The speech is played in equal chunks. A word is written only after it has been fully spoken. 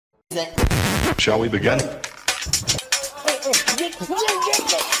Shall we begin?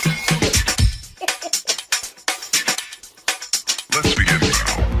 Let's begin now.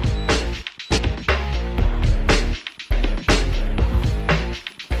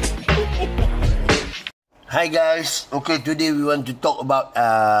 Hi guys, okay, today we want to talk about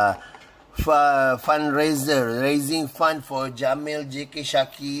fundraiser, raising fund for Jk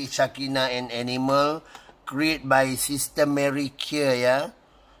Shaki and animal, created by Sister Mary Kier, yeah.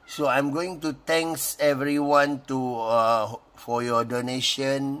 So I'm going to thanks everyone for your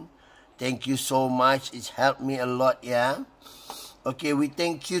donation. Thank you so much. It's helped me a lot, yeah. Okay, we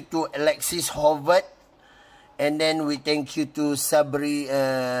thank you to Alexis Howard. And then we thank you to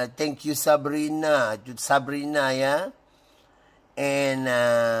Sabrina, yeah. And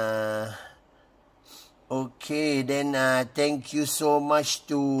okay, then thank you so much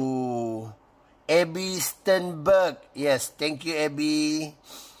to Abby Sternberg. Yes, thank you, Abby.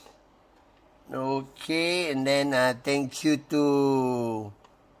 Okay, and then thank you to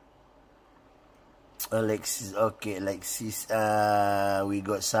Alexis. Okay, Alexis. We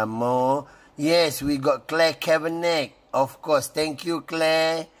got some more. Yes, we got Claire Kavanagh. Of course, thank you,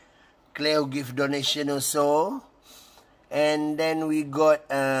 Claire. Claire who give donation also. And then we got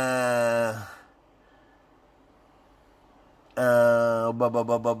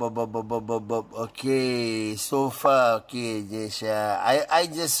okay, so far, okay, just I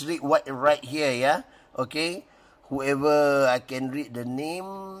just read what right here, yeah. Okay, whoever I can read the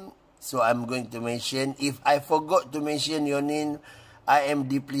name, so I'm going to mention. If I forgot to mention your name, I am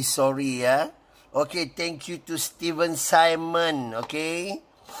deeply sorry, yeah. Okay, thank you to Steven Simon, okay.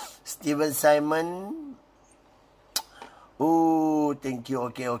 Steven Simon. Oh, thank you.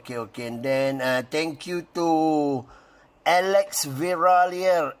 Okay. And then thank you to Alex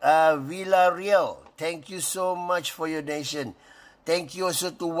Villarreal. Thank you so much for your donation. Thank you also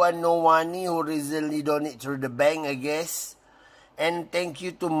to Wanowani who recently donated through the bank, I guess. And thank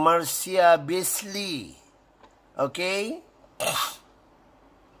you to Marcia Beasley. Okay.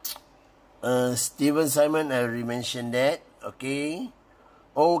 Steven Simon, I already mentioned that. Okay.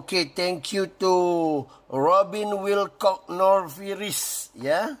 Okay, thank you to Robin Wilcock Norviris.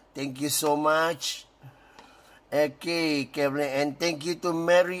 Yeah, thank you so much. Okay, Kevin, and thank you to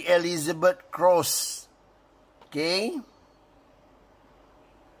Mary Elizabeth Cross. Okay.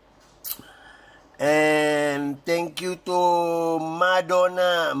 And thank you to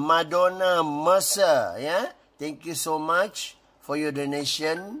Madonna Mercer. Yeah, thank you so much for your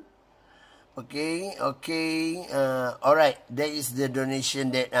donation. Okay. All right. That is the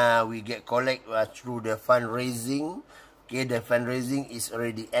donation that we get collect through the fundraising. Okay, the fundraising is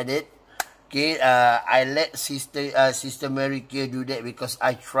already added. Okay, I let Sister Mary Kier do that because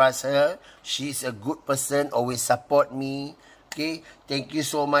I trust her. She's a good person, always support me. Okay, thank you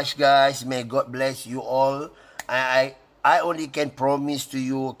so much, guys. May God bless you all. I only can promise to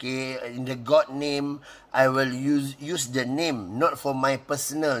you, okay, in the God name, I will use the name, not for my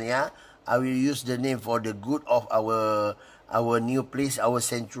personal, yeah. I will use the name for the good of our new place, our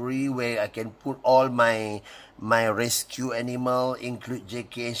sanctuary, where I can put all my rescue animal, include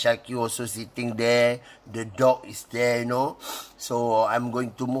Jk and Shaki also sitting there. The dog is there, you know. So I'm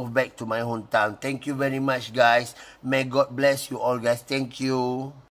going to move back to my hometown. Thank you very much, guys. May God bless you all, guys. Thank you.